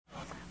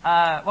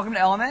Welcome to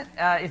Element.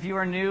 If you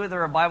are new,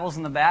 there are Bibles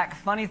in the back.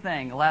 Funny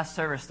thing, last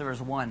service there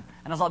was one.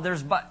 And I was like,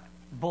 there's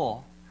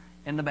bull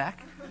in the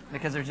back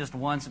because there's just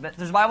one.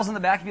 There's Bibles in the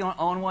back. If you don't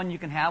own one, you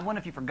can have one.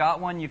 If you forgot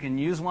one, you can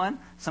use one.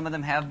 Some of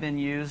them have been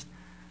used,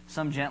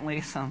 some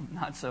gently, some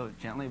not so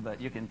gently,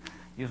 but you can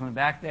use one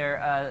back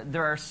there.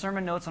 There are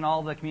sermon notes on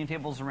all the community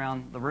tables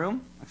around the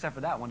room, except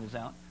for that one is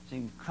out. So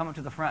you can come up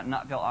to the front and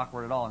not feel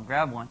awkward at all and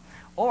grab one.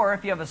 Or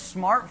if you have a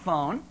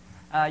smartphone,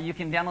 you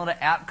can download an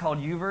app called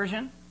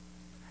YouVersion.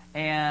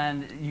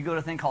 And you go to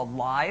a thing called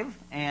Live,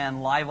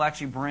 and Live will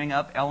actually bring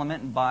up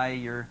Element by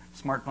your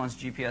smartphone's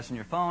GPS in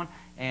your phone,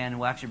 and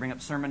will actually bring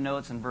up sermon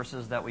notes and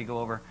verses that we go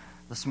over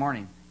this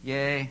morning.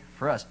 Yay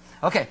for us.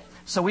 Okay,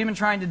 so we've been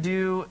trying to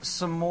do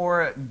some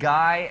more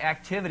guy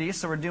activities.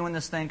 So we're doing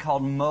this thing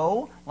called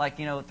Mo, like,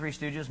 Three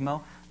Stooges,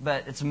 Mo,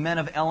 but it's Men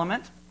of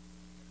Element.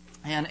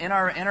 And in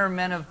our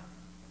Men of...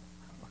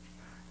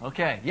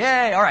 Okay,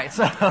 yay, all right,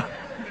 so...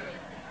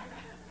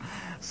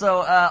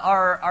 So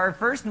our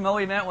first Mo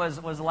event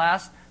was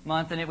last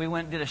month, and we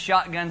went and did a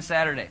shotgun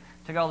Saturday.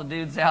 Took all the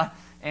dudes out,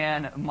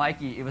 and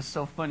Mikey, it was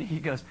so funny. He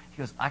goes,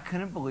 I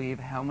couldn't believe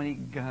how many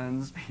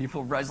guns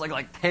people brought. It's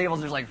like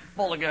tables, there's like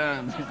full of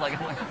guns. It's like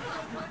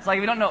if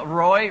you don't know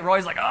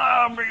Roy's like,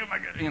 I'm bringing my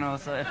gun.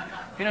 So if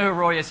you know who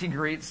Roy is, he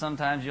greets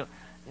sometimes.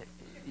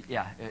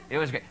 It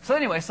was great. So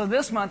anyway,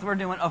 this month we're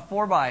doing a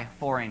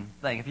 4x4ing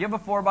thing. If you have a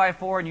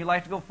 4x4 and you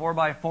like to go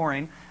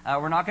 4x4ing,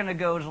 we're not going to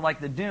go to like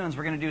the dunes.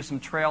 We're going to do some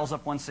trails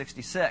up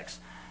 166.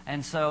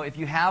 And so if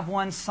you have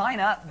one, sign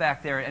up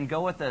back there and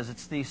go with us.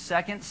 It's the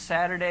second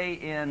Saturday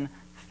in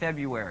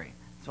February.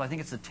 So I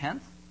think it's the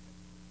 10th.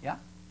 Yeah?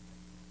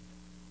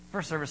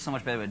 First service is so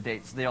much better with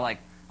dates. They're like,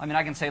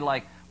 I can say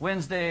like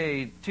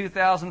Wednesday,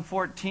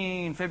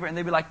 2014, February, and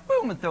they'd be like,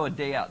 boom, and throw a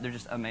day out. They're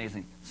just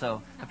amazing.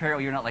 So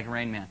apparently you're not like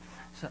Rain Man.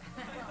 So,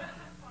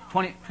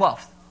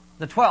 12th.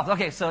 The 12th.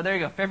 Okay, so there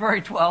you go.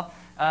 February 12th.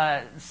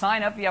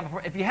 Sign up.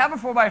 If you have a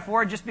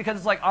 4x4, just because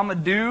it's like I'm a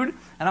dude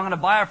and I'm going to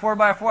buy a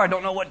 4x4, I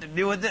don't know what to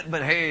do with it,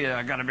 but hey,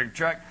 I got a big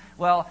truck.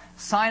 Well,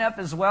 sign up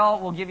as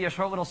well. We'll give you a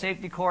short little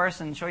safety course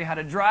and show you how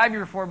to drive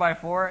your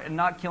 4x4 and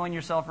not killing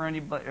yourself or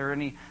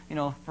any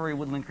furry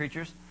woodland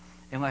creatures,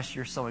 unless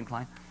you're so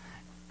inclined.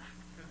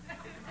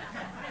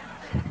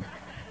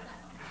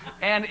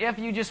 And if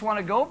you just want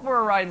to go for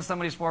a ride in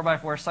somebody's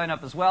 4x4, sign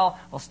up as well.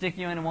 We'll stick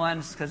you in one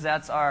because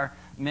that's our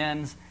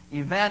men's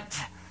event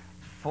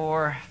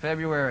for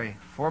February.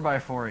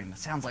 4x4ing. It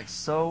sounds like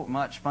so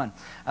much fun.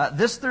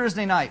 This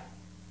Thursday night,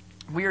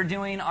 we are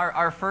doing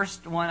our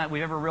first one that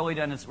we've ever really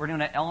done. We're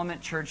doing an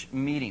Element Church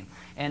meeting.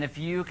 And if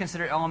you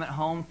consider Element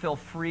home, feel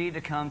free to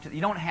come to.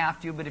 You don't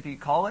have to, but if you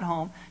call it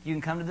home, you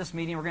can come to this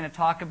meeting. We're going to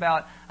talk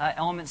about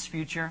Element's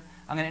future.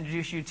 I'm going to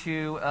introduce you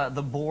to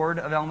the board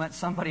of Element.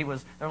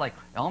 They're like,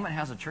 Element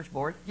has a church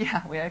board?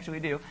 Yeah, we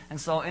actually do.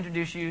 And so I'll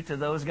introduce you to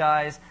those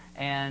guys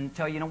and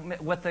tell you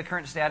what the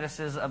current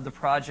status is of the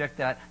project,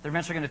 that they're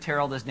eventually going to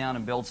tear all this down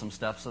and build some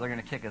stuff, so they're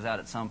going to kick us out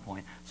at some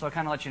point. So I'll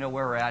kind of let you know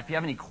where we're at. If you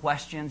have any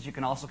questions, you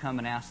can also come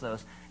and ask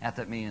those at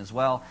that meeting as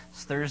well.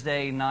 It's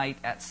Thursday night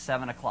at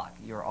 7 o'clock.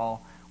 You're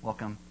all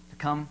welcome to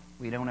come.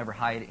 We don't ever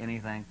hide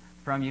anything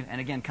from you. And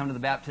again, come to the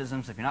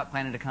baptisms. If you're not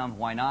planning to come,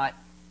 why not?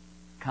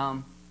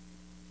 Come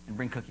and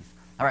bring cookies.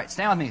 All right,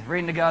 stand with me.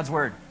 Reading to God's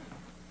Word.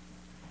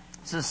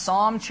 This is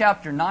Psalm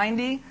chapter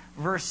 90,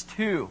 verse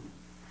 2.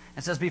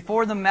 It says,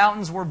 Before the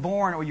mountains were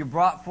born, or you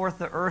brought forth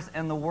the earth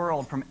and the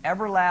world, from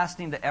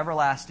everlasting to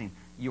everlasting,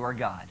 you are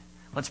God.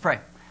 Let's pray.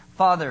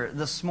 Father,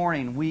 this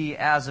morning we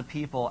as a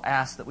people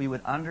ask that we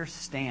would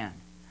understand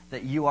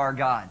that you are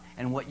God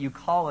and what you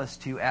call us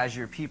to as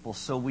your people,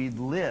 so we'd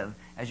live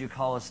as you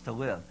call us to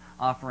live,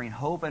 offering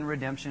hope and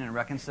redemption and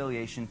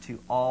reconciliation to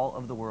all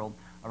of the world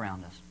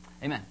around us.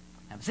 Amen.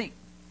 Have a seat.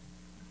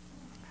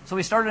 So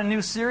we started a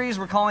new series.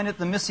 We're calling it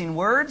The Missing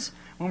Words.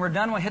 When we're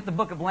done, we'll hit the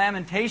book of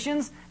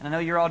Lamentations. And I know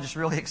you're all just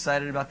really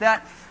excited about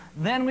that.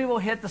 Then we will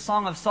hit the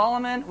Song of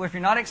Solomon. Well, if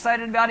you're not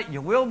excited about it, you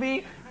will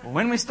be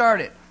when we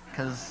start it,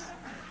 because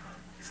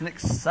it's an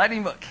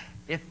exciting book,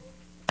 if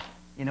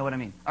you know what I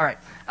mean. All right.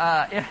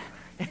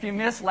 If you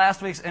missed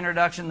last week's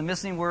introduction, the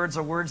missing words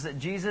are words that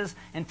Jesus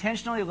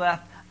intentionally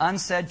left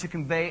unsaid to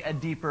convey a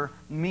deeper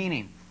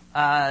meaning.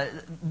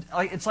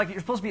 It's like you're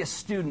supposed to be a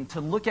student to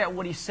look at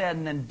what he said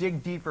and then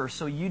dig deeper,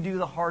 so you do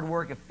the hard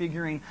work of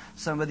figuring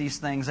some of these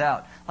things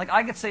out. Like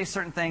I could say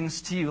certain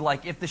things to you,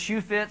 like if the shoe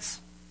fits,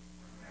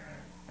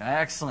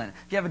 excellent.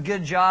 If you have a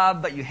good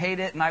job but you hate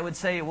it, and I would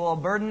say, well, a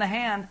bird in the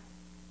hand.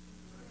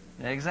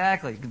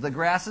 Exactly. The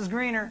grass is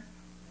greener.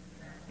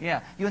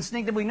 Yeah, you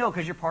instinctively know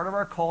because you're part of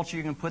our culture.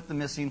 You can put the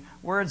missing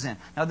words in.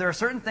 Now, there are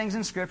certain things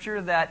in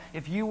Scripture that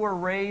if you were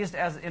raised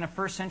as in a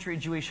first century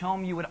Jewish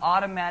home, you would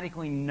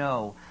automatically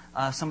know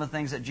some of the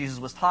things that Jesus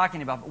was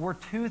talking about. But we're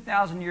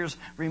 2,000 years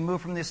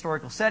removed from the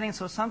historical setting,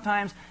 so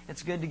sometimes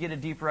it's good to get a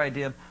deeper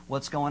idea of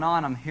what's going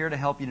on. I'm here to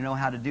help you to know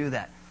how to do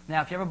that.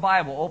 Now, if you have a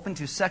Bible, open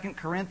to 2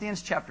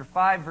 Corinthians chapter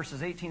 5,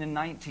 verses 18 and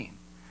 19.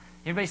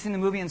 Everybody seen the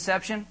movie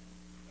Inception?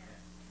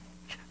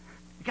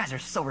 You guys are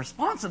so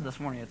responsive this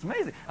morning. It's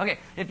amazing. Okay,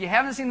 if you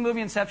haven't seen the movie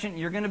Inception,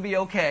 you're going to be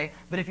okay.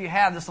 But if you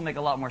have, this will make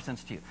a lot more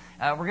sense to you.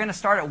 We're going to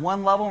start at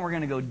one level, and we're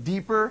going to go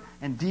deeper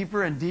and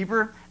deeper and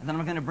deeper, and then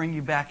I'm going to bring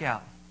you back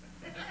out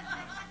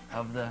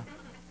of the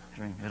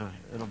dream.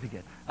 It'll be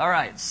good. All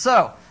right,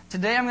 so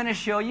today I'm going to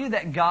show you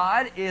that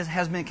God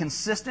has been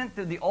consistent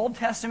through the Old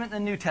Testament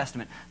and the New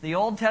Testament. The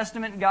Old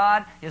Testament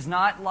God is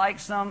not like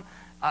some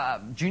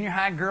junior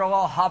high girl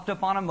all hopped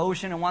up on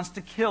emotion and wants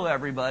to kill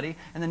everybody.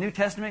 And the New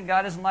Testament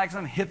God isn't like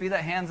some hippie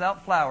that hands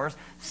out flowers.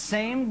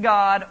 Same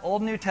God,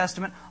 Old and New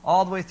Testament,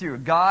 all the way through.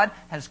 God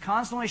has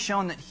constantly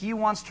shown that He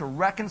wants to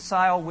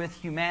reconcile with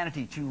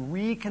humanity, to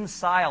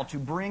reconcile, to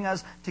bring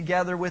us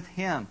together with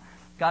Him.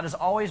 God has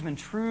always been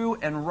true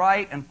and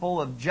right and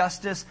full of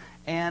justice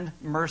and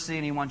mercy,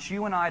 and He wants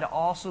you and I to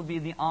also be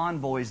the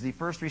envoys, the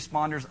first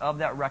responders of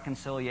that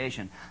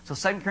reconciliation. So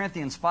 2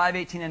 Corinthians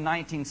 5:18 and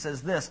 19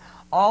 says this,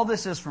 all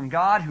this is from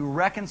God who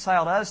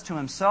reconciled us to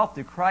Himself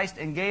through Christ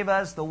and gave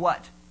us the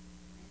what?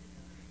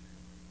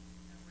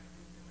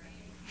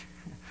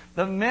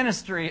 The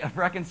ministry of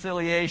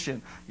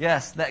reconciliation.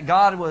 Yes, that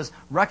God was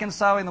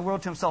reconciling the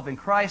world to Himself in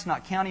Christ,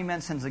 not counting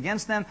men's sins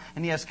against them,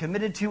 and He has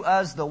committed to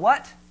us the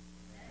what?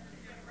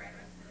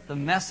 The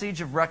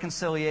message of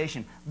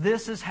reconciliation.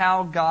 This is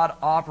how God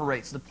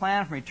operates. The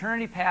plan from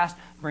eternity past,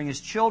 bring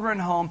His children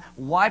home,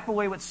 wipe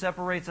away what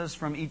separates us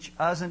from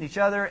us and each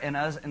other, and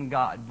us and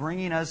God,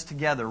 bringing us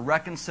together.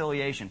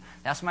 Reconciliation.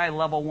 That's my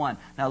level 1.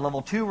 Now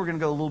level 2, we're going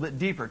to go a little bit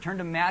deeper. Turn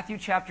to Matthew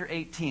chapter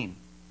 18.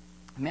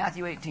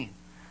 Matthew 18.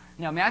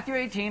 Now Matthew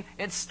 18,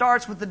 it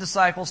starts with the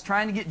disciples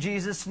trying to get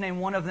Jesus to name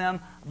one of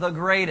them the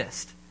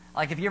greatest.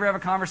 Like if you ever have a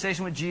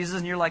conversation with Jesus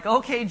and you're like,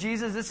 okay,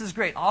 Jesus, this is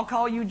great. I'll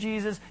call you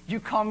Jesus. You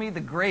call me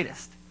the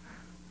greatest.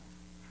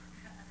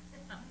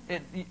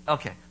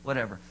 Okay,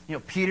 whatever.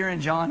 Peter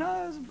and John,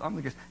 I'm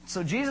the greatest.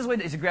 So Jesus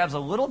he grabs a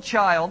little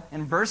child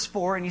in verse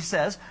 4 and He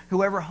says,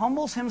 whoever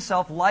humbles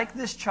himself like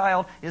this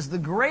child is the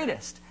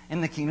greatest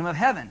in the kingdom of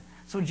heaven.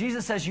 So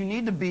Jesus says you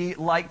need to be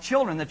like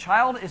children. The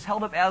child is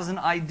held up as an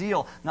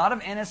ideal, not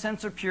of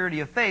innocence or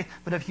purity of faith,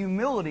 but of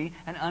humility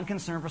and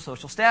unconcern for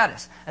social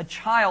status. A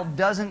child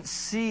doesn't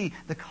see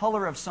the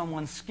color of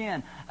someone's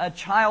skin. A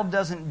child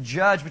doesn't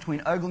judge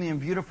between ugly and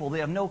beautiful. They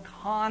have no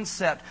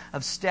concept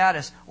of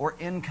status or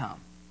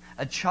income.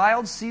 A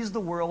child sees the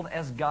world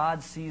as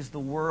God sees the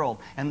world,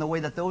 and the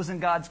way that those in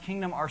God's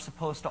kingdom are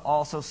supposed to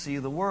also see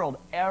the world.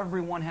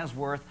 Everyone has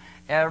worth.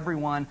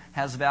 Everyone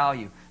has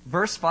value.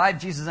 Verse 5,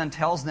 Jesus then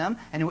tells them,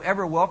 and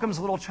whoever welcomes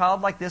a little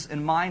child like this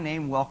in my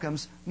name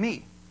welcomes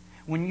me.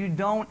 When you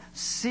don't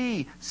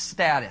see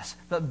status,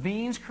 but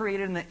beings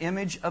created in the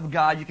image of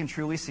God, you can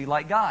truly see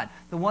like God.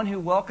 The one who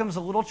welcomes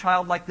a little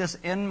child like this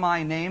in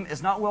my name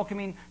is not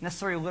welcoming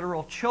necessarily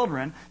literal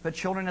children, but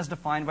children as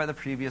defined by the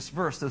previous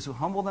verse. Those who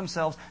humble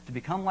themselves to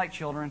become like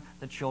children,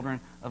 the children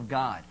of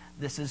God.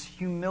 This is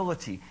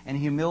humility, and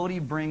humility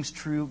brings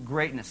true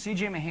greatness.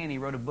 C.J. Mahaney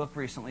wrote a book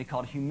recently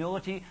called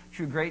Humility,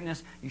 True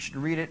Greatness. You should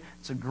read it.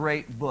 It's a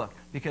great book,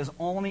 because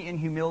only in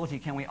humility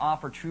can we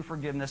offer true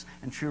forgiveness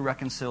and true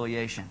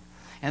reconciliation.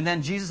 And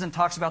then Jesus then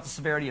talks about the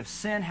severity of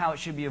sin, how it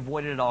should be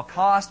avoided at all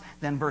costs.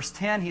 Then verse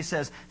 10, He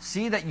says,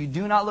 see that you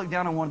do not look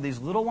down on one of these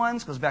little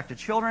ones. Goes back to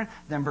children.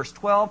 Then verse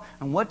 12,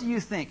 and what do you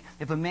think?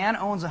 If a man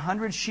owns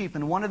 100 sheep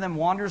and one of them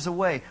wanders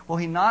away, will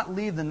he not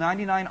leave the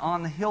 99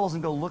 on the hills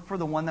and go look for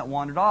the one that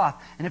wandered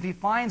off? And if he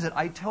finds it,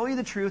 I tell you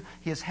the truth,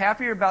 he is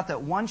happier about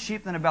that one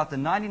sheep than about the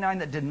 99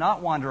 that did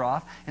not wander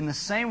off. In the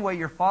same way,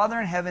 your Father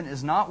in heaven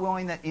is not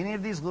willing that any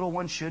of these little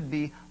ones should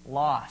be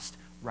lost.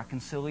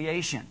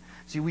 Reconciliation.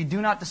 See, we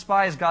do not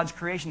despise God's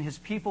creation, His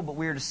people, but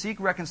we are to seek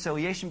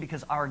reconciliation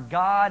because our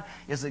God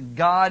is a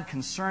God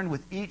concerned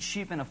with each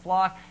sheep in a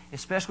flock,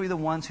 especially the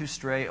ones who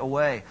stray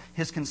away.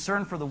 His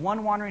concern for the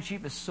one wandering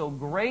sheep is so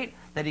great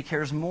that He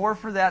cares more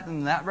for that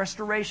than that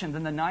restoration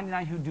than the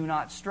 99 who do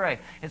not stray.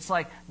 It's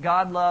like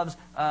God loves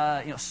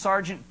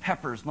Sergeant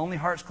Pepper's Lonely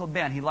Hearts Club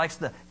Band. He likes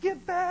the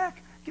get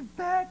back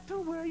to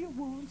where you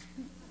once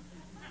were.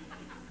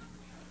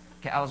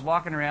 Okay, I was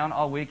walking around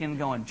all weekend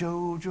going,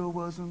 Jojo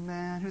was a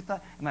man who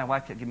thought... And my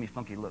wife kept giving me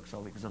funky looks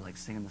all week because I like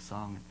singing the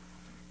song. And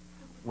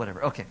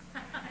whatever. Okay.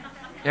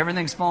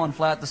 Everything's falling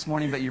flat this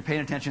morning, but you're paying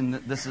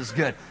attention. This is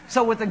good.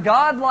 So with a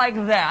God like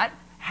that,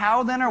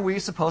 how then are we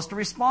supposed to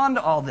respond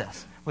to all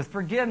this? With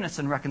forgiveness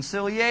and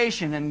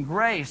reconciliation and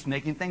grace,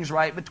 making things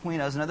right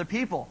between us and other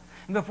people.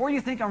 And before you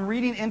think I'm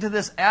reading into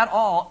this at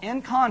all,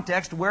 in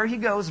context, where he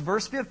goes,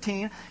 verse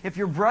 15, if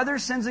your brother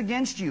sins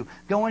against you,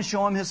 go and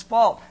show him his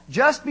fault.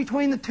 Just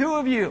between the two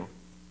of you.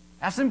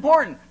 That's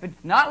important. But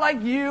not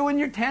like you and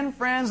your 10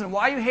 friends and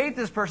why you hate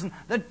this person.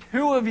 The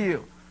two of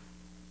you.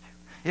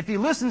 If he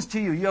listens to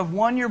you, you have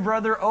won your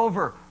brother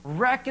over.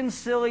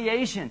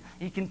 Reconciliation.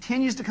 He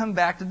continues to come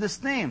back to this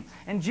theme.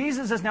 And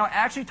Jesus is now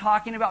actually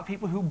talking about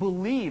people who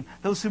believe,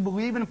 those who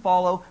believe and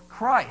follow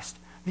Christ.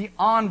 The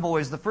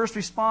envoys, the first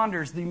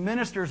responders, the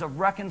ministers of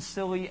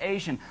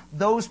reconciliation.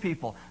 Those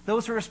people.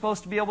 Those who are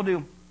supposed to be able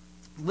to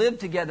live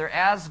together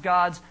as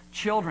God's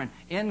children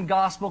in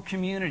gospel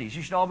communities.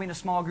 You should all be in a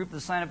small group. The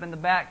sign up in the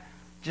back.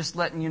 Just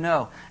letting you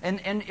know. And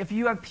if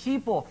you have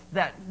people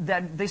that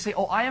they say,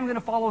 oh, I am going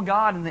to follow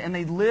God, and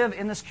they live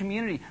in this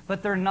community,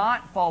 but they're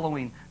not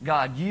following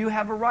God, you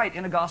have a right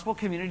in a gospel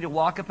community to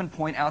walk up and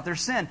point out their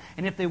sin.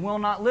 And if they will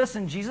not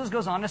listen, Jesus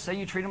goes on to say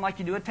you treat them like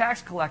you do a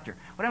tax collector.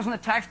 What happens when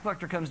the tax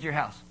collector comes to your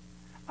house?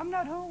 I'm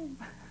not home.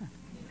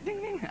 Ding,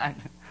 ding.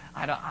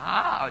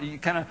 You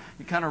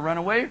kind of run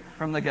away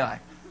from the guy.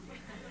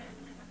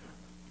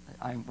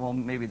 Well,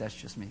 maybe that's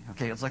just me.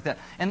 Okay, it's like that.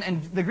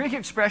 And the Greek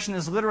expression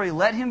is literally,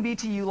 let him be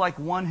to you like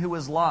one who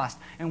is lost.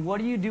 And what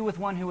do you do with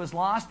one who is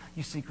lost?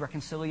 You seek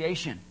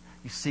reconciliation.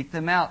 You seek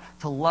them out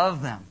to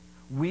love them.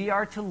 We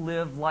are to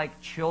live like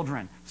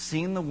children,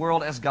 seeing the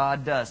world as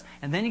God does.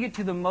 And then you get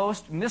to the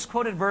most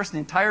misquoted verse in the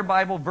entire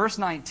Bible, verse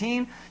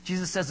 19.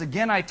 Jesus says,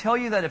 again, I tell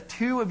you that if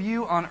two of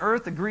you on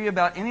earth agree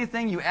about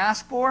anything you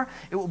ask for,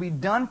 it will be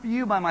done for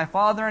you by my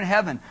Father in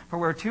heaven. For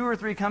where two or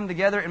three come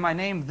together in my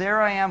name,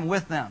 there I am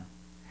with them.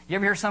 You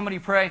ever hear somebody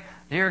pray,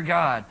 Dear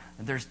God,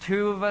 there's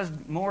two of us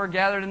more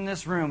gathered in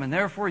this room, and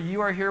therefore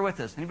you are here with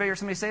us. Anybody hear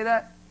somebody say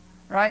that?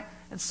 Right?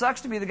 It sucks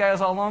to be the guy who's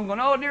all alone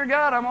going, oh, dear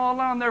God, I'm all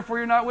alone, therefore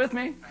you're not with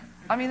me.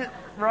 I mean,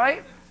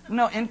 right?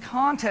 No, in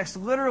context,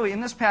 literally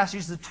in this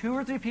passage, the two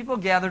or three people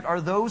gathered are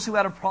those who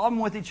had a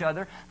problem with each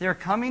other. They're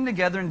coming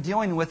together and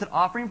dealing with it,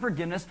 offering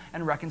forgiveness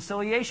and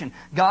reconciliation.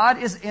 God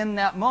is in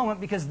that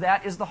moment because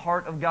that is the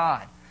heart of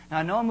God. Now,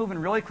 I know I'm moving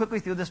really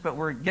quickly through this, but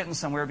we're getting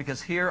somewhere because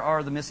here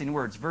are the missing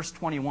words. Verse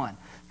 21.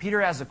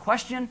 Peter has a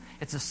question.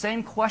 It's the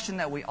same question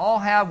that we all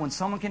have when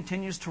someone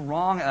continues to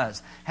wrong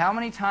us. How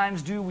many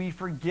times do we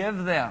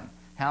forgive them?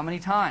 How many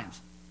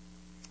times?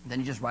 Then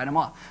you just write them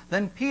off.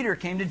 Then Peter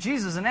came to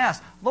Jesus and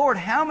asked, Lord,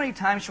 how many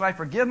times shall I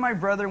forgive my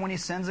brother when he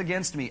sins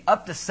against me?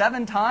 Up to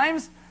 7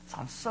 times?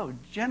 Sounds so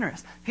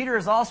generous. Peter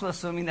is also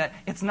assuming that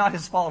it's not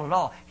his fault at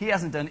all. He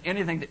hasn't done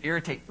anything to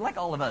irritate, like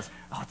all of us.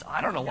 Oh,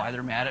 I don't know why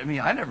they're mad at me.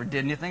 I never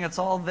did anything. It's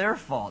all their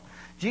fault.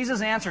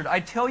 Jesus answered,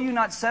 I tell you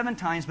not 7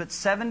 times, but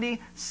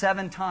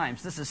 77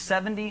 times. This is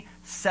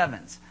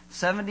 77s.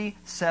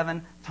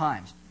 77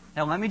 times.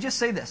 Now, let me just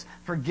say this.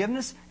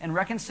 Forgiveness and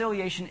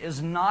reconciliation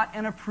is not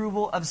an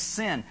approval of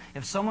sin.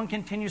 If someone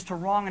continues to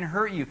wrong and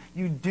hurt you,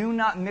 you do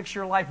not mix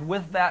your life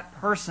with that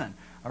person.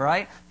 All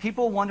right?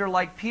 People wonder,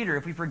 like Peter,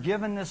 if we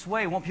forgive in this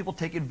way, won't people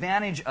take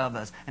advantage of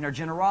us and our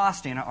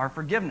generosity and our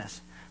forgiveness?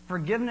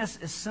 Forgiveness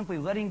is simply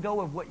letting go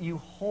of what you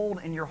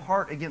hold in your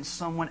heart against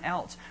someone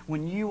else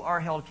when you are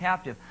held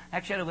captive. I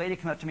actually had a lady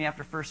come up to me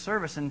after first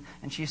service, and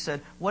she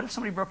said, what if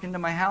somebody broke into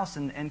my house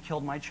and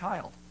killed my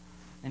child?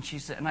 And she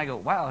said, and I go,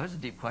 wow, here's a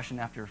deep question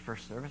after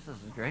first service. This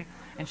is great.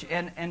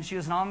 And she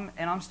was, and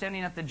I'm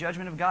standing at the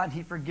judgment of God.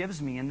 He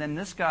forgives me. And then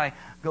this guy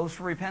goes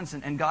for repentance,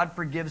 and God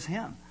forgives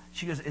him.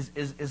 She goes,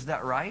 is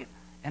that right?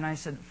 And I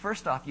said,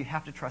 first off, you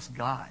have to trust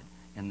God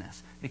in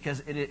this,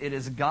 because it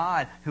is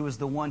God who is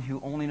the one who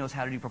only knows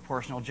how to do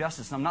proportional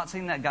justice. And I'm not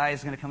saying that guy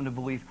is going to come to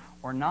belief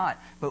or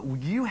not, but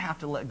you have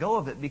to let go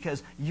of it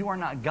because you are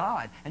not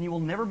God, and you will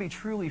never be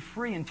truly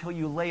free until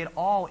you lay it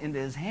all into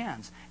His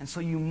hands. And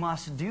so you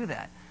must do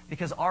that,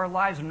 because our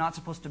lives are not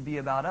supposed to be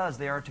about us.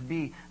 They are to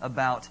be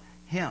about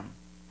Him.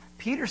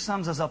 Peter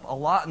sums us up a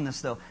lot in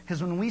this, though,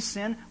 because when we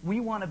sin, we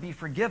want to be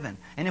forgiven.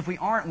 And if we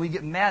aren't, we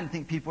get mad and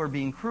think people are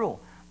being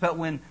cruel. But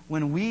when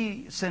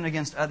we sin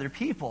against other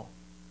people,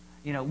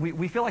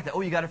 we feel like that,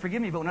 oh, you got to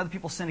forgive me. But when other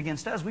people sin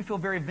against us, we feel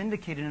very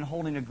vindicated in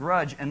holding a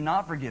grudge and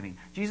not forgiving.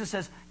 Jesus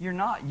says, you're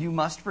not. You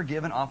must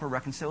forgive and offer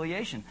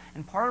reconciliation.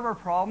 And part of our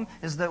problem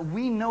is that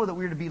we know that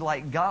we're to be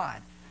like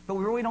God. But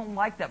we really don't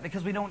like that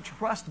because we don't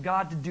trust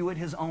God to do it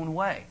His own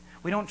way.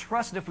 We don't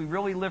trust that if we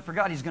really live for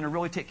God, He's going to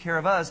really take care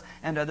of us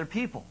and other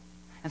people.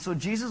 And so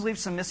Jesus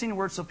leaves some missing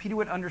words so Peter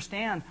would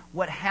understand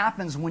what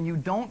happens when you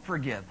don't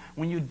forgive,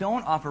 when you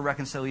don't offer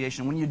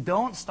reconciliation, when you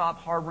don't stop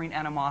harboring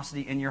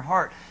animosity in your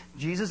heart.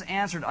 Jesus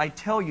answered, I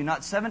tell you,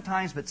 not 7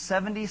 times, but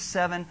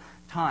 77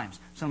 times.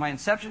 So in my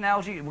inception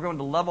analogy, we're going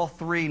to level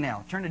 3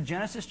 now. Turn to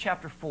Genesis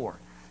chapter 4.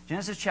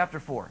 Genesis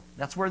chapter 4.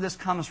 That's where this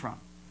comes from.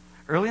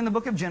 Early in the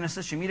book of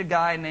Genesis, you meet a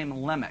guy named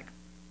Lamech.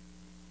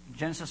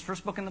 Genesis,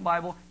 first book in the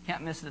Bible.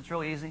 Can't miss it. It's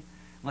real easy.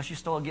 Unless you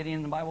stole a Gideon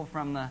in the Bible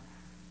from the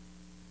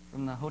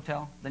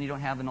hotel, then you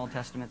don't have an Old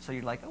Testament, so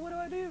you're like, oh, what do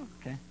I do?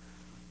 Okay.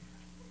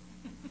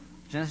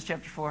 Genesis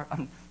chapter 4.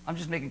 I'm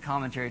just making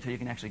commentary until you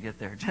can actually get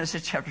there.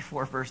 Genesis chapter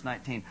 4, verse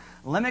 19.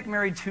 Lamech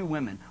married 2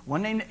 women,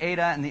 one named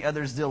Ada and the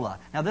other Zillah.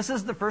 Now, this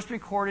is the first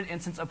recorded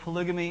instance of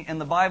polygamy in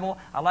the Bible.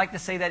 I like to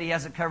say that he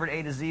has it covered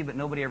A to Z, but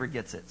nobody ever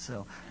gets it,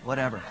 so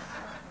whatever.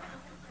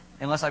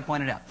 Unless I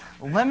point it out.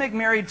 Lamech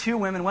married 2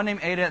 women, one named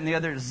Ada and the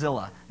other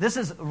Zillah. This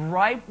is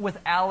ripe with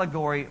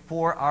allegory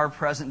for our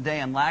present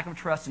day and lack of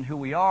trust in who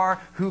we are,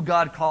 who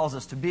God calls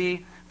us to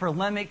be. For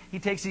Lamech, he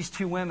takes these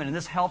 2 women, and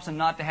this helps him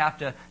not to have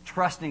to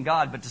trust in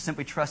God, but to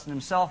simply trust in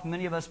himself.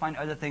 Many of us find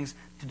other things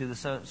to do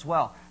this as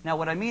well. Now,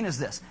 what I mean is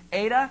this.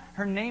 Ada,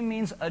 her name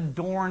means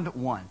adorned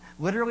one.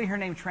 Literally, her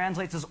name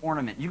translates as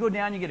ornament. You go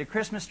down, you get a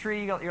Christmas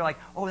tree, you're like,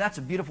 oh, that's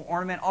a beautiful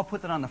ornament. I'll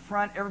put that on the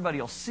front.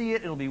 Everybody will see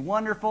it. It'll be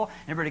wonderful.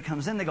 And everybody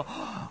comes in, they go,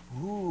 oh,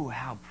 ooh,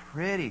 how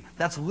pretty.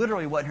 That's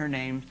literally what her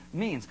name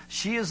means.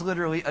 She is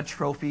literally a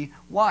trophy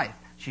wife.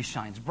 She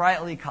shines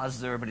brightly,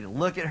 causes everybody to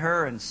look at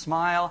her and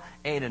smile.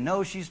 Ada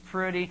knows she's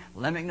pretty.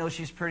 Lamech knows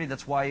she's pretty.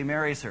 That's why he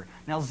marries her.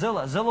 Now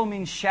Zillah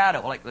means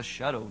shadow, like the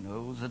shadow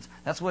knows.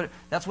 That's what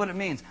it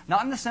means.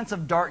 Not in the sense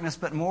of darkness,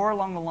 but more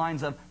along the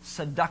lines of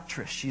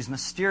seductress. She's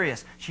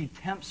mysterious. She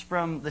tempts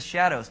from the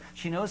shadows.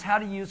 She knows how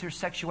to use her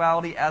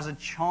sexuality as a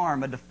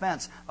charm, a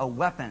defense, a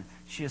weapon.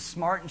 She is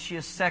smart and she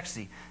is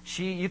sexy.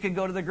 You could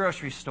go to the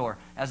grocery store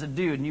as a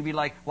dude and you'd be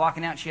like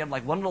walking out and she had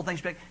like one little thing.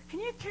 She'd be like, "Can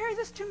you carry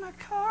this to my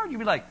car?" You'd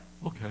be like,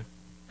 "Okay."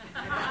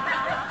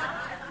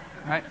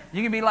 Right?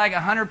 You could be like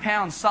 100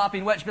 pounds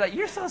sopping wet. She'd be like,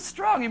 "You're so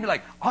strong." You'd be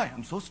like, "I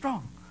am so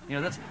strong."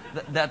 You know,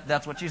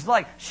 that's what she's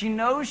like. She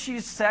knows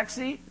she's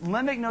sexy.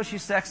 Lamech knows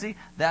she's sexy.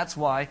 That's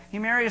why he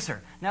marries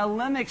her. Now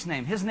Lamech's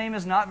name, his name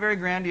is not very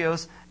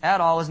grandiose at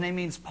all. His name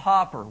means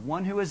pauper,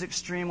 one who is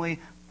extremely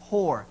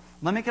poor.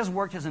 Lamech has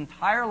worked his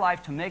entire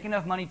life to make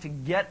enough money to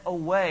get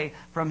away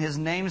from his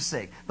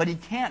namesake. But he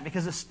can't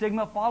because the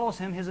stigma follows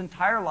him his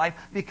entire life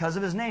because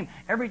of his name.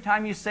 Every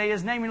time you say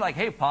his name, you're like,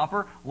 "Hey,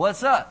 pauper,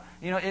 what's up?"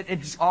 You know,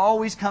 it just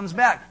always comes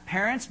back.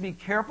 Parents, be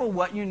careful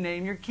what you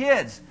name your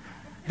kids.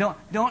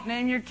 Don't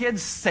name your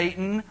kids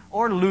Satan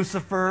or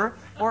Lucifer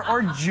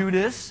or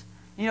Judas.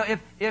 You know,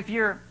 if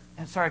your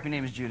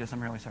name is Judas,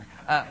 I'm really sorry.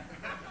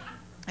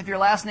 If your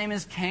last name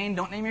is Cain,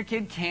 don't name your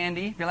kid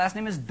Candy. If your last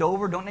name is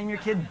Dover, don't name your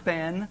kid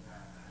Ben.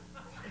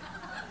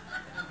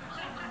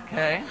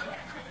 Okay.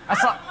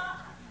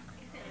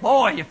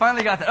 Boy, you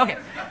finally got that. Okay.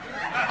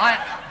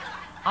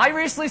 I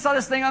recently saw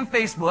this thing on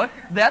Facebook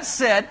that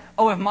said,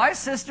 if my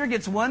sister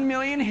gets 1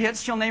 million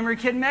hits, she'll name her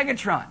kid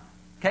Megatron.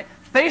 Okay.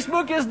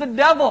 Facebook is the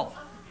devil.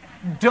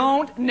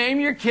 Don't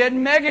name your kid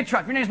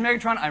Megatron. If your name is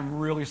Megatron, I'm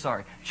really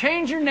sorry.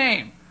 Change your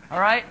name. All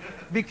right?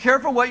 Be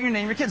careful what you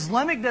name your kids.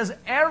 Lamech does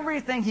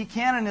everything he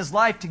can in his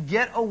life to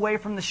get away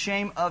from the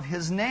shame of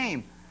his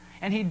name.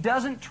 And he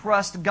doesn't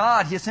trust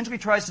God. He essentially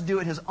tries to do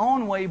it his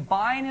own way,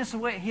 buying his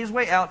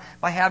way out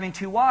by having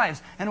 2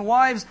 wives. And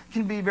wives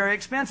can be very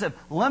expensive.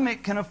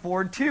 Lamech can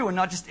afford 2, and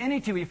not just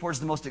any 2. He affords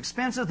the most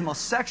expensive, the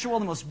most sexual,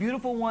 the most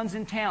beautiful ones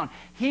in town.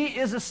 He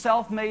is a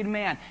self-made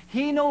man.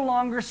 He no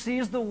longer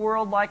sees the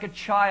world like a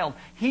child.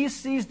 He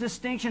sees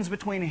distinctions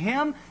between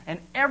him and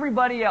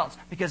everybody else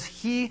because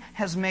he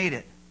has made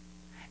it.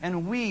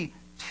 And we,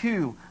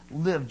 too,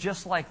 live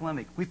just like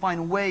Lamech. We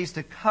find ways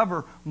to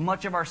cover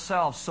much of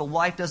ourselves so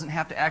life doesn't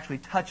have to actually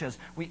touch us.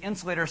 We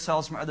insulate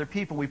ourselves from other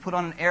people. We put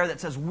on an air that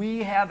says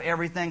we have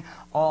everything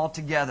all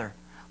together.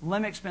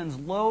 Lamech spends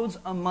loads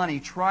of money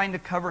trying to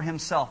cover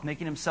himself,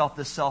 making himself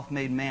this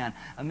self-made man.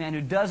 A man who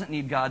doesn't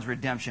need God's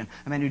redemption.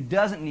 A man who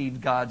doesn't need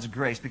God's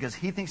grace because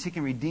he thinks he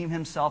can redeem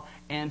himself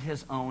and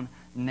his own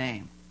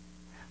name.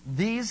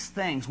 These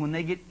things, when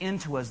they get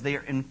into us, they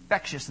are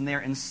infectious and they are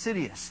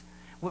insidious.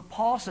 What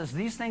Paul says,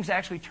 these things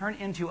actually turn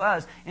into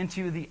us,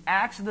 into the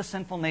acts of the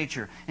sinful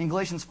nature. In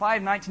Galatians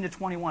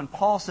 5:19-21,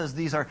 Paul says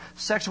these are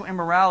sexual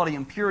immorality,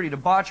 impurity,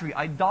 debauchery,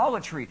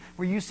 idolatry,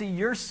 where you see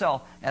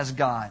yourself as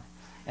God.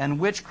 And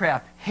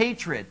witchcraft,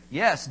 hatred,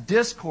 yes,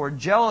 discord,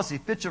 jealousy,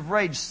 fits of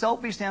rage,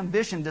 selfish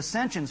ambition,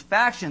 dissensions,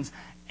 factions,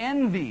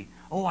 envy.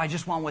 Oh, I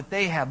just want what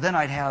they have, then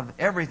I'd have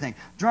everything.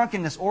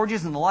 Drunkenness,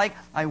 orgies, and the like.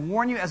 I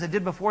warn you, as I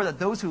did before, that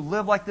those who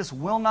live like this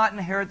will not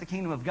inherit the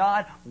kingdom of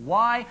God.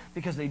 Why?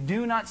 Because they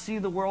do not see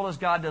the world as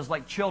God does,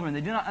 like children.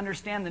 They do not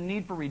understand the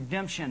need for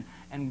redemption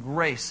and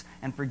grace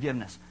and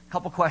forgiveness. A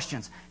couple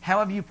questions. How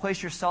have you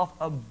placed yourself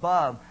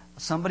above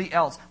somebody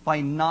else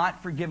by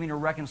not forgiving or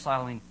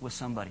reconciling with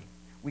somebody?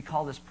 We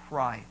call this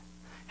pride.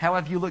 How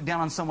have you looked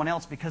down on someone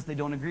else because they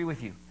don't agree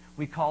with you?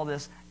 We call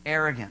this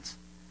arrogance.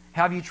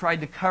 Have you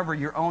tried to cover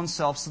your own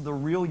self so the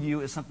real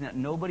you is something that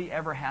nobody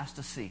ever has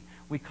to see?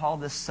 We call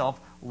this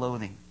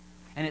self-loathing.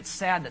 And it's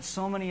sad that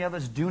so many of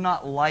us do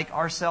not like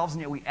ourselves,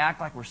 and yet we act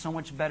like we're so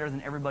much better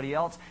than everybody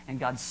else, and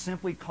God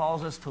simply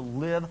calls us to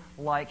live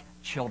like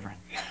children.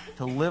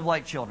 To live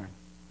like children.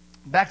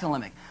 Back to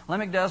Lamech.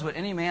 Lamech does what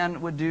any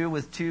man would do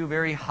with 2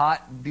 very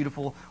hot,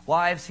 beautiful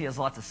wives. He has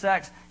lots of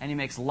sex, and he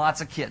makes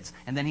lots of kids.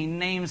 And then he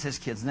names his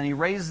kids. And then he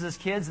raises his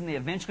kids, and they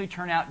eventually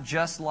turn out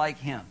just like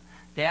him.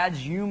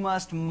 Dads, you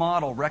must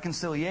model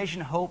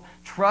reconciliation, hope,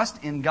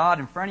 trust in God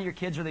in front of your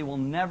kids, or they will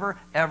never,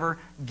 ever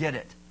get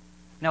it.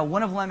 Now,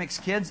 one of Lamech's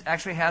kids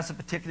actually has a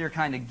particular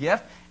kind of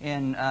gift.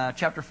 In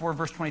chapter 4,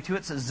 verse 22,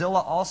 it says,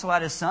 Zillah also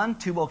had his son,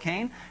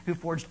 Tubal-Cain, who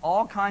forged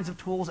all kinds of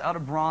tools out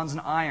of bronze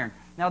and iron.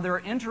 Now, there are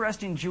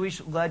interesting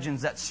Jewish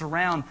legends that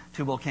surround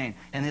Tubal-Cain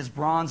and his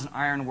bronze and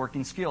iron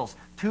working skills.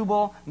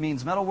 Tubal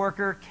means metal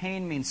worker.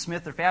 Cain means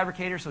smith or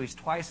fabricator, so he's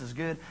twice as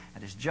good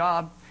at his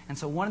job. And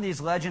so one of these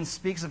legends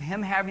speaks of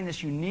him having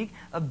this unique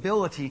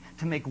ability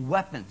to make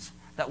weapons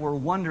that were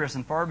wondrous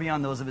and far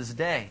beyond those of his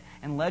day.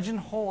 And legend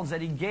holds that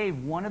he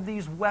gave one of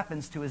these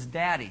weapons to his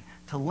daddy,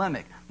 to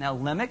Lamech. Now,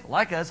 Lamech,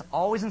 like us,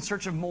 always in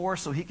search of more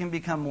so he can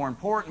become more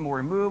important, more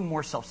removed,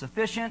 more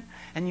self-sufficient.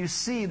 And you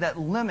see that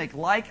Lamech,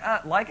 like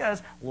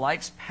us,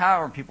 likes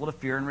power and people to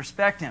fear and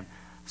respect him.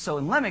 So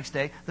in Lamech's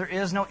day, there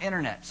is no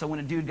internet. So when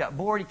a dude got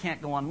bored, he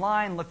can't go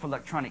online, look for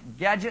electronic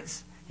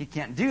gadgets. He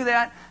can't do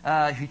that.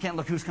 He can't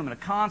look who's coming to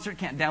concert,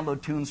 can't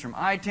download tunes from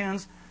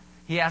iTunes.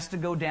 He has to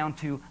go down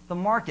to the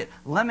market.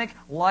 Lamech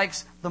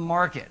likes the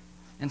market.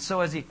 And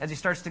so as he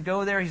starts to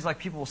go there, he's like,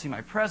 people will see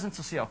my presence,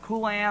 they'll see how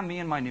cool I am, me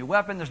and my new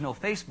weapon. There's no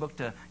Facebook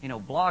to,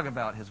 blog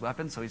about his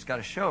weapon, so he's got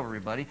to show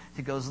everybody.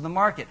 He goes to the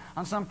market.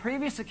 On some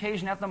previous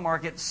occasion at the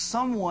market,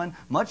 someone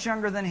much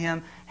younger than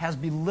him has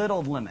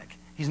belittled Lamech.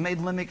 He's made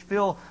Lamech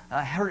feel,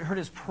 hurt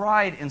his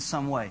pride in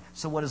some way.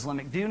 So what does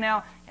Lamech do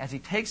now? As he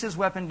takes his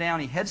weapon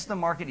down, he heads to the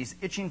market, he's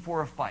itching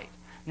for a fight.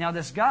 Now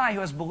this guy who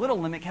has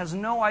belittled Lamech has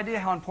no idea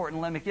how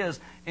important Lamech is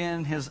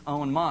in his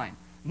own mind,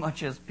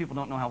 much as people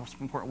don't know how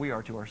important we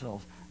are to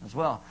ourselves as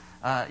well.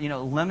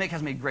 Lamech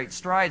has made great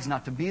strides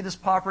not to be this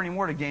pauper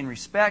anymore, to gain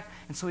respect,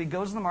 and so he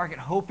goes to the market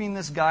hoping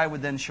this guy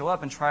would then show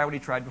up and try what he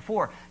tried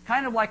before.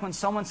 Kind of like when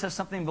someone says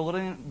something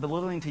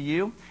belittling to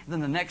you, and then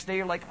the next day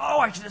you're like, oh,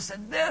 I should have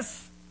said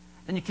this.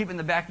 Then you keep it in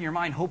the back of your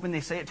mind hoping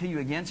they say it to you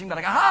again, so you can go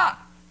like, aha!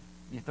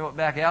 You throw it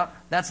back out.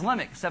 That's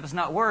Lamech, except it's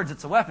not words,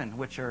 it's a weapon,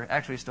 which are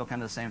actually still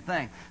kind of the same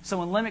thing. So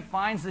when Lamech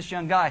finds this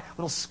young guy, a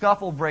little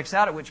scuffle breaks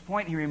out, at which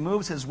point he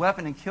removes his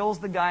weapon and kills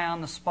the guy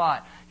on the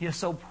spot. He is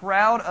so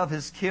proud of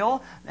his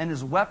kill and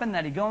his weapon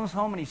that he goes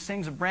home and he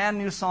sings a brand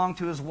new song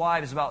to his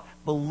wives about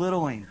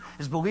belittling.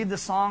 It's believed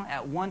this song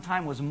at one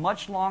time was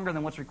much longer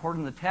than what's recorded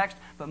in the text,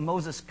 but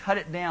Moses cut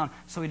it down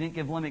so he didn't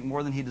give Lamech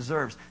more than he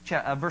deserves.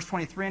 Verse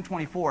 23 and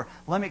 24.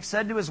 Lamech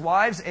said to his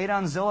wives, Adah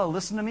and Zillah,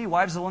 listen to me.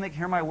 Wives of Lamech,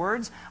 hear my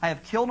words. I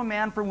have killed a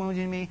man for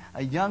wounding me,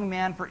 a young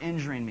man for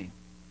injuring me.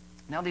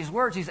 Now these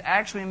words, he's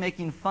actually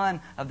making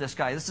fun of this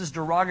guy. This is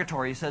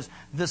derogatory. He says,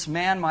 this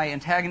man, my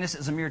antagonist,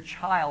 is a mere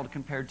child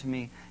compared to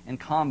me in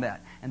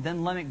combat. And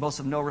then Lamech boasts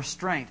of no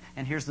restraint.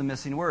 And here's the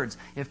missing words.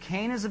 If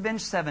Cain is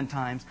avenged 7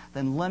 times,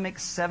 then Lamech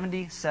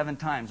 77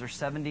 times, or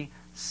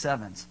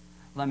 77s.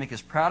 Lamech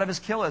is proud of his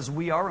kill as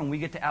we are when we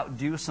get to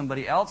outdo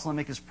somebody else.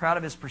 Lamech is proud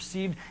of his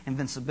perceived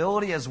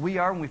invincibility as we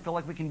are when we feel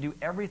like we can do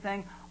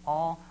everything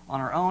all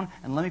on our own.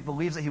 And Lamech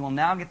believes that he will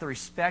now get the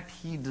respect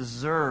he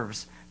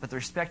deserves. But the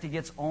respect he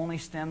gets only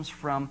stems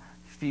from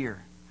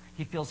fear.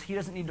 He feels he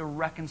doesn't need to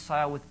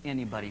reconcile with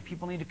anybody.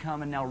 People need to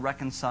come and now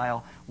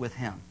reconcile with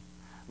him.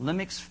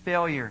 Lamech's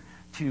failure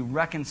to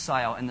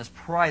reconcile and this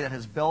pride that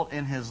has built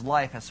in his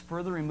life has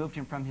further removed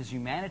him from his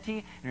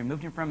humanity and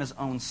removed him from his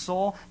own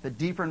soul. But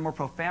deeper and more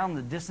profound,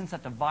 the distance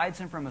that divides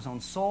him from his own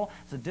soul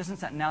is the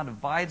distance that now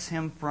divides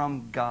him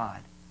from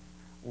God.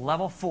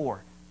 Level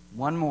 4,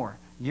 one more.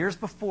 Years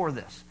before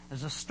this,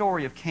 there's a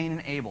story of Cain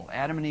and Abel,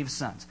 Adam and Eve's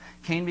sons.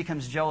 Cain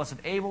becomes jealous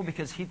of Abel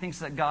because he thinks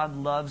that God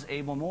loves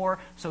Abel more,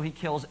 so he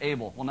kills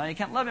Abel. Well, now you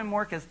can't love him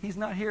more because he's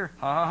not here.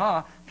 Ha ha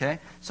ha. Okay?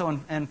 So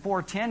in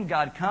 4:10,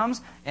 God comes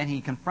and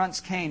he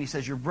confronts Cain. He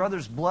says, your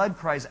brother's blood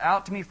cries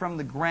out to me from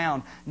the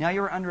ground. Now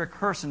you are under a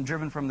curse and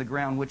driven from the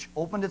ground, which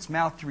opened its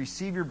mouth to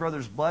receive your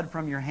brother's blood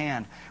from your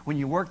hand. When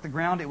you work the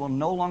ground, it will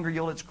no longer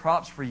yield its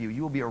crops for you.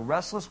 You will be a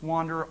restless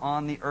wanderer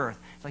on the earth.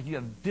 It's like you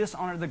have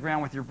dishonored the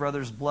ground with your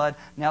brother's blood.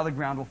 Now the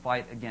ground will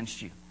fight against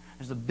you.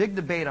 There's a big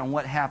debate on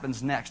what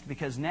happens next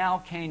because now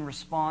Cain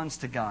responds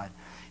to God.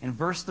 In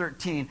verse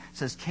 13, it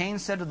says, Cain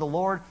said to the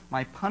Lord,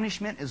 my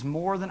punishment is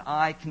more than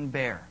I can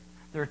bear.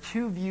 There are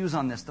 2 views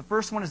on this. The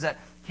first one is that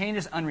Cain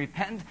is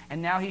unrepentant,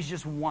 and now he's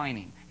just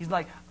whining. He's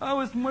like,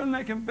 oh, it's more than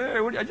I can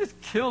bear. I just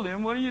killed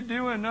him. What are you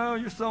doing? No,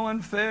 you're so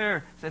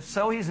unfair.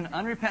 So he's an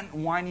unrepentant,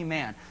 whiny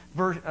man.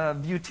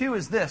 View 2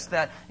 is this,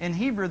 that in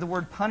Hebrew, the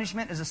word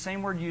punishment is the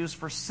same word used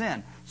for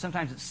sin.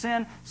 Sometimes it's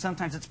sin,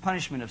 sometimes it's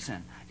punishment of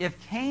sin. If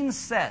Cain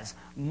says,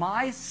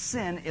 my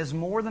sin is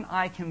more than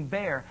I can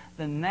bear,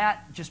 then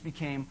that just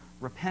became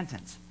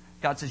repentance.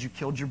 God says, you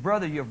killed your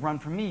brother, you have run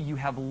from me, you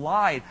have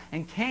lied.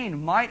 And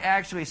Cain might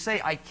actually say,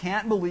 I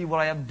can't believe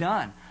what I have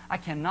done. I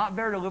cannot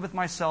bear to live with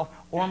myself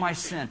or my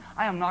sin.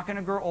 I am not going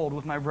to grow old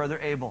with my brother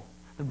Abel,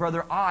 the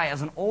brother I,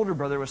 as an older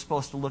brother, was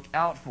supposed to look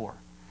out for.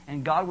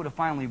 And God would have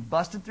finally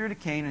busted through to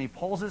Cain, and he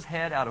pulls his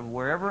head out of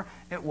wherever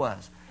it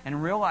was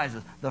and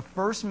realizes the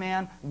first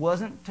man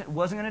wasn't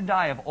going to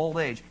die of old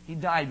age. He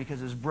died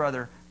because his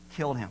brother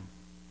killed him.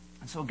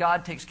 And so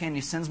God takes Cain and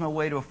he sends him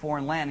away to a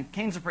foreign land. And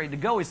Cain's afraid to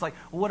go. He's like,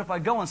 well, what if I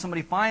go and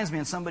somebody finds me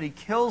and somebody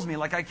kills me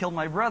like I killed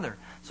my brother?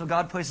 So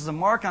God places a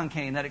mark on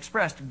Cain that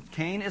expressed,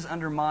 Cain is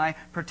under my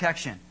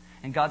protection.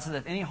 And God said that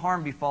if any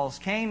harm befalls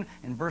Cain,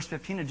 in verse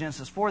 15 of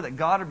Genesis 4, that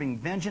God would bring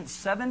vengeance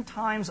 7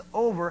 times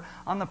over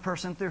on the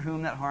person through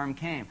whom that harm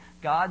came.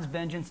 God's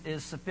vengeance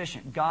is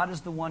sufficient. God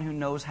is the one who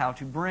knows how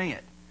to bring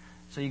it.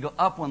 So you go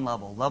up one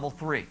level, level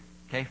 3.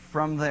 Okay,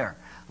 from there.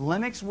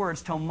 Lamech's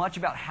words tell much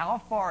about how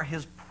far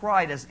his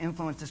pride has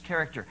influenced his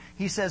character.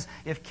 He says,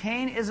 if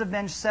Cain is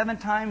avenged 7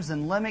 times,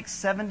 then Lamech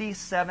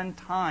 77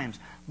 times.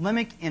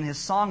 Lamech, in his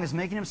song, is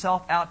making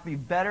himself out to be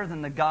better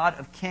than the God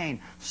of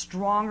Cain,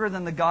 stronger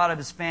than the God of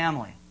his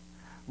family.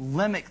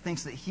 Lamech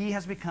thinks that he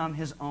has become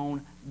his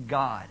own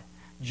God,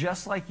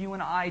 just like you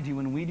and I do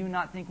when we do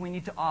not think we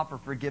need to offer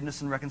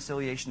forgiveness and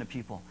reconciliation to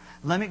people.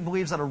 Lamech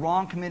believes that a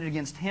wrong committed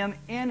against him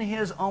in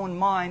his own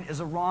mind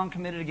is a wrong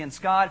committed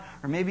against God,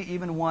 or maybe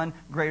even one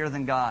greater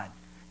than God.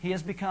 He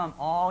has become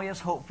all he has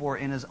hoped for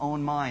in his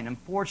own mind.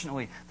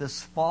 Unfortunately,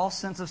 this false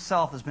sense of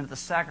self has been at the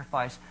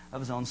sacrifice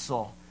of his own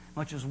soul.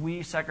 much as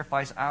we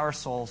sacrifice our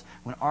souls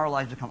when our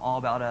lives become all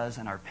about us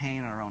and our pain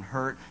and our own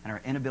hurt and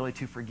our inability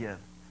to forgive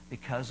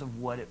because of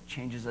what it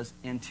changes us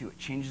into. It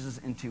changes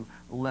us into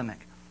Lamech.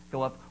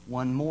 Go up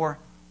one more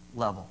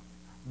level.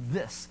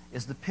 This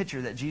is the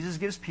picture that Jesus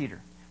gives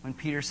Peter when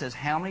Peter says,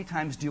 how many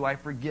times do I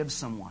forgive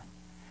someone?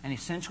 And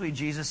essentially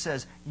Jesus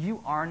says,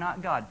 you are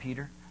not God,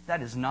 Peter.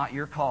 That is not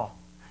your call.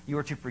 You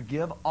are to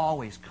forgive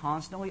always,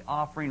 constantly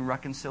offering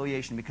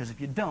reconciliation, because if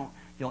you don't,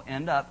 you'll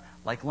end up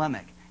like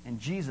Lamech. And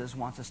Jesus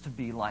wants us to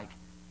be like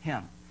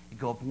him. You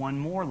go up one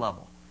more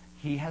level.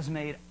 He has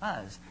made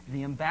us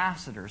the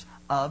ambassadors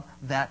of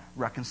that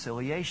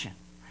reconciliation.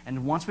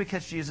 And once we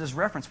catch Jesus'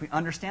 reference, we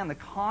understand the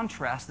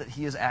contrast that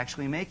he is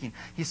actually making.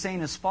 He's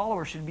saying his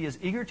followers should be as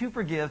eager to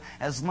forgive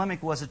as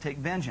Lamech was to take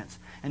vengeance.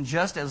 And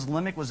just as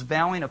Lamech was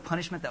vowing a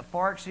punishment that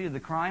far exceeded the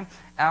crime,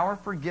 our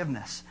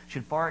forgiveness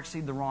should far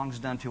exceed the wrongs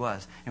done to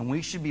us. And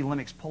we should be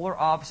Lamech's polar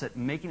opposite,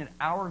 making it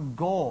our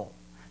goal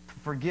to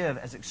forgive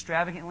as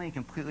extravagantly and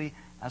completely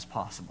as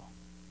possible.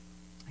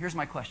 Here's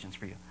my questions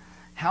for you.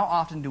 How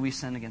often do we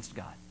sin against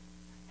God?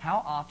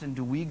 How often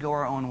do we go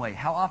our own way?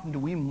 How often do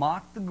we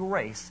mock the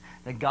grace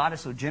that God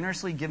has so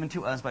generously given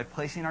to us by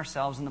placing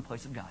ourselves in the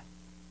place of God?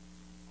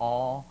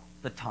 All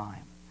the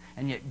time.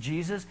 And yet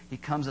Jesus, he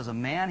comes as a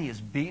man. He is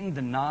beaten,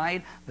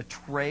 denied,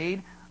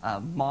 betrayed,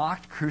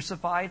 mocked,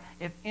 crucified.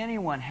 If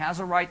anyone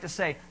has a right to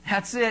say,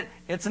 that's it,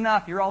 it's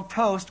enough, you're all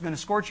toast, I'm going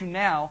to scorch you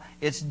now,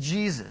 it's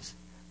Jesus.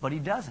 But he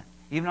doesn't.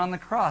 Even on the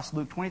cross,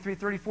 Luke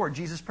 23:34,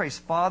 Jesus prays,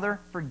 Father,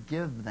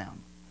 forgive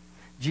them.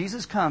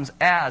 Jesus comes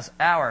as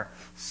our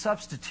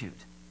substitute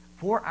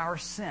for our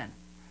sin,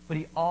 but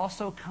he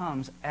also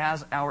comes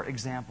as our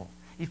example.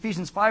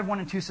 Ephesians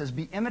 5:1-2 says,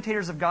 be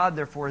imitators of God,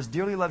 therefore, as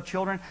dearly loved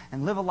children,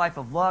 and live a life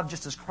of love,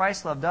 just as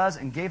Christ loved us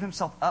and gave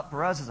himself up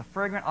for us as a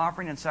fragrant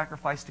offering and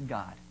sacrifice to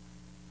God.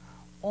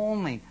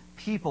 Only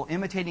people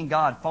imitating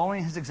God,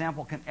 following his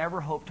example, can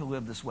ever hope to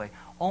live this way.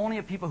 Only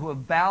a people who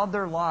have bowed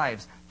their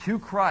lives to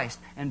Christ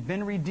and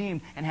been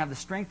redeemed and have the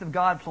strength of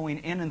God flowing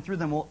in and through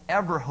them will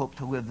ever hope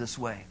to live this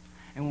way.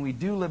 And when we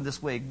do live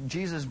this way,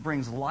 Jesus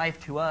brings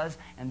life to us,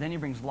 and then he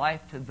brings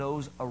life to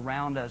those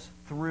around us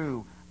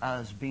through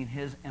us being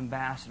his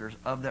ambassadors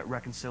of that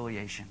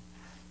reconciliation.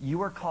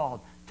 You are called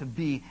to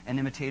be an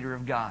imitator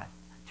of God,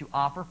 to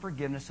offer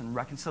forgiveness and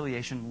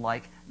reconciliation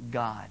like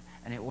God,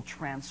 and it will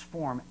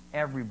transform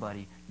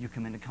everybody you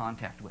come into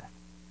contact with.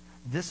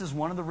 This is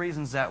one of the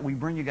reasons that we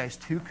bring you guys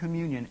to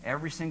communion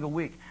every single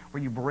week,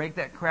 where you break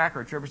that cracker,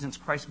 which represents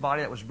Christ's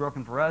body that was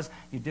broken for us.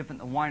 You dip it in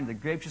the wine of the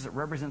grape juice that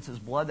represents his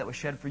blood that was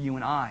shed for you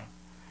and I,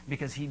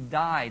 because he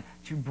died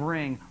to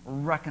bring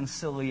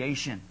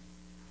reconciliation,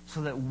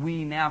 so that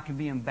we now can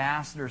be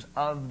ambassadors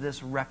of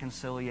this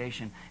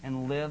reconciliation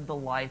and live the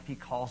life he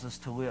calls us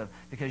to live.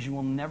 Because you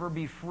will never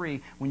be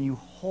free when you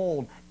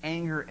hold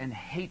anger and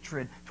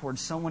hatred towards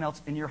someone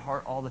else in your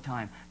heart all the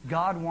time.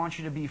 God wants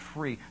you to be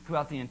free.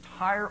 Throughout the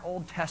entire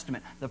Old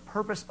Testament, the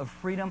purpose of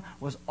freedom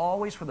was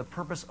always for the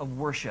purpose of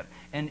worship.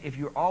 And if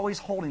you're always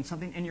holding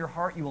something in your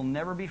heart, you will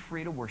never be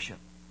free to worship.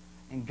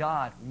 And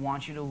God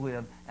wants you to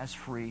live as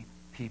free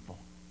people.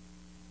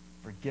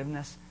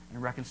 Forgiveness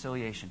and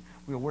reconciliation.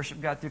 We will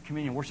worship God through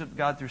communion, worship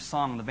God through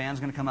song. The band's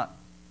going to come up.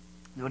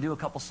 They'll do a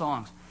couple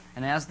songs.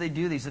 And as they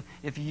do these,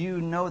 if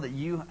you know that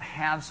you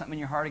have something in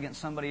your heart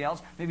against somebody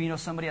else, maybe you know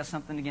somebody has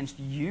something against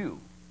you,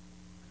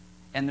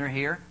 and they're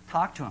here,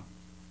 talk to them.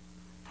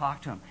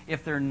 Talk to them.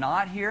 If they're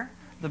not here,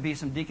 there'll be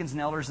some deacons and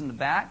elders in the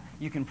back.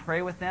 You can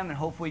pray with them and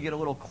hopefully get a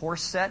little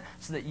course set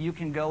so that you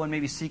can go and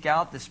maybe seek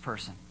out this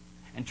person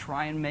and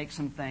try and make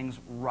some things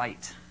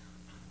right.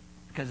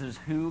 Because it is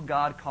who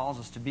God calls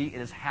us to be.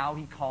 It is how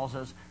he calls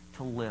us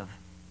to live.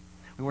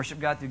 We worship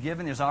God through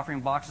giving. There's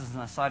offering boxes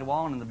on the side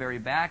wall and in the very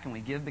back, and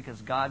we give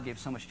because God gave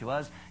so much to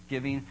us.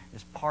 Giving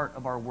is part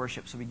of our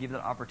worship, so we give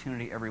that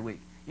opportunity every week.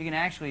 You can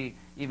actually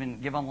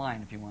even give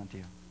online if you want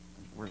to,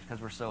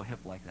 because we're so hip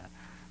like that.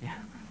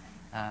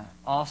 Yeah.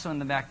 Also in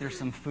the back there's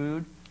some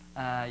food.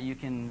 You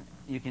can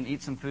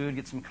eat some food,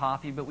 get some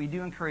coffee, but we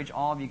do encourage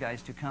all of you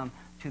guys to come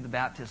to the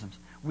baptisms.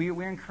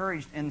 We're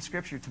encouraged in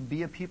Scripture to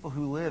be a people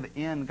who live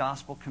in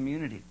gospel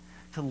community,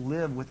 to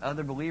live with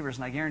other believers.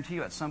 And I guarantee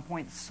you at some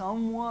point,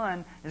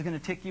 someone is going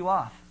to tick you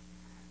off.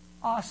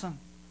 Awesome.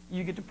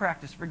 You get to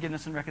practice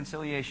forgiveness and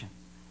reconciliation.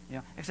 You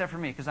know, except for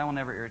me, because I will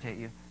never irritate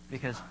you,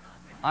 because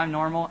I'm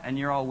normal and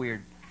you're all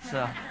weird.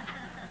 So,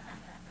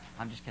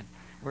 I'm just kidding.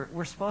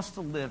 We're supposed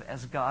to live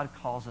as God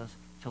calls us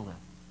to live.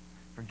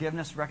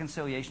 Forgiveness,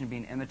 reconciliation,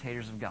 being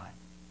imitators of God.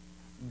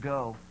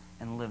 Go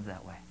and live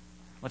that way.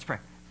 Let's pray.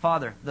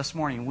 Father, this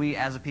morning, we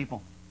as a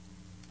people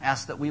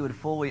ask that we would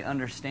fully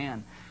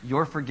understand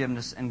your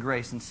forgiveness and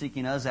grace in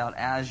seeking us out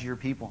as your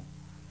people.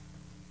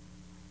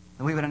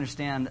 That we would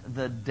understand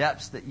the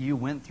depths that you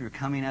went through,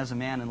 coming as a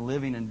man and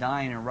living and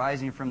dying and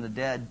rising from the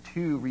dead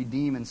to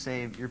redeem and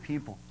save your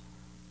people.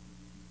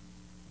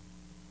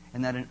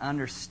 And that in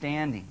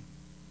understanding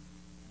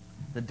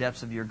the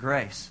depths of your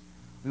grace,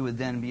 we would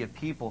then be a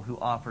people who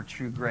offer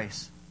true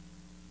grace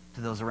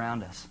to those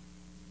around us.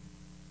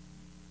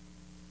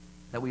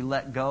 That we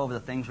let go of the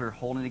things we're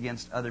holding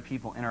against other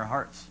people in our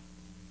hearts.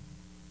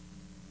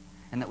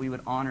 and that we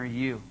would honor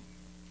you,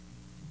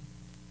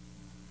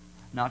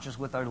 not just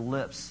with our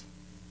lips,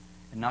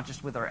 and not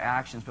just with our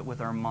actions, but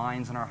with our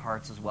minds and our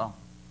hearts as well.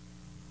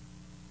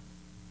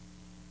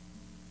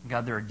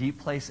 God, there are deep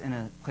places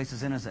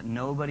in us that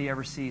nobody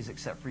ever sees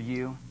except for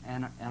you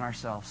and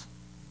ourselves.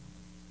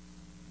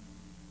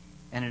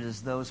 And it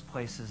is those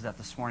places that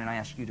this morning I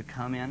ask you to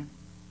come in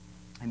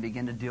and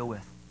begin to deal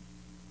with.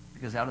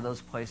 Because out of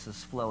those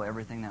places flow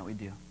everything that we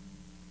do.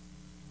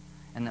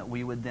 And that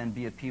we would then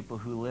be a people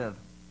who live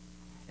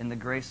in the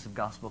grace of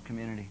gospel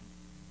community.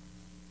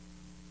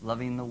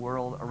 Loving the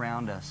world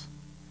around us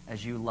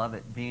as you love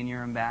it. Being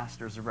your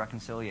ambassadors of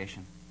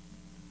reconciliation.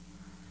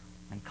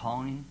 And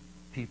calling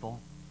people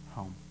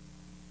home.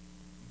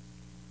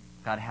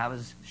 God, have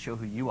us show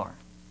who you are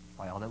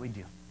by all that we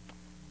do.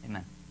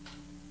 Amen.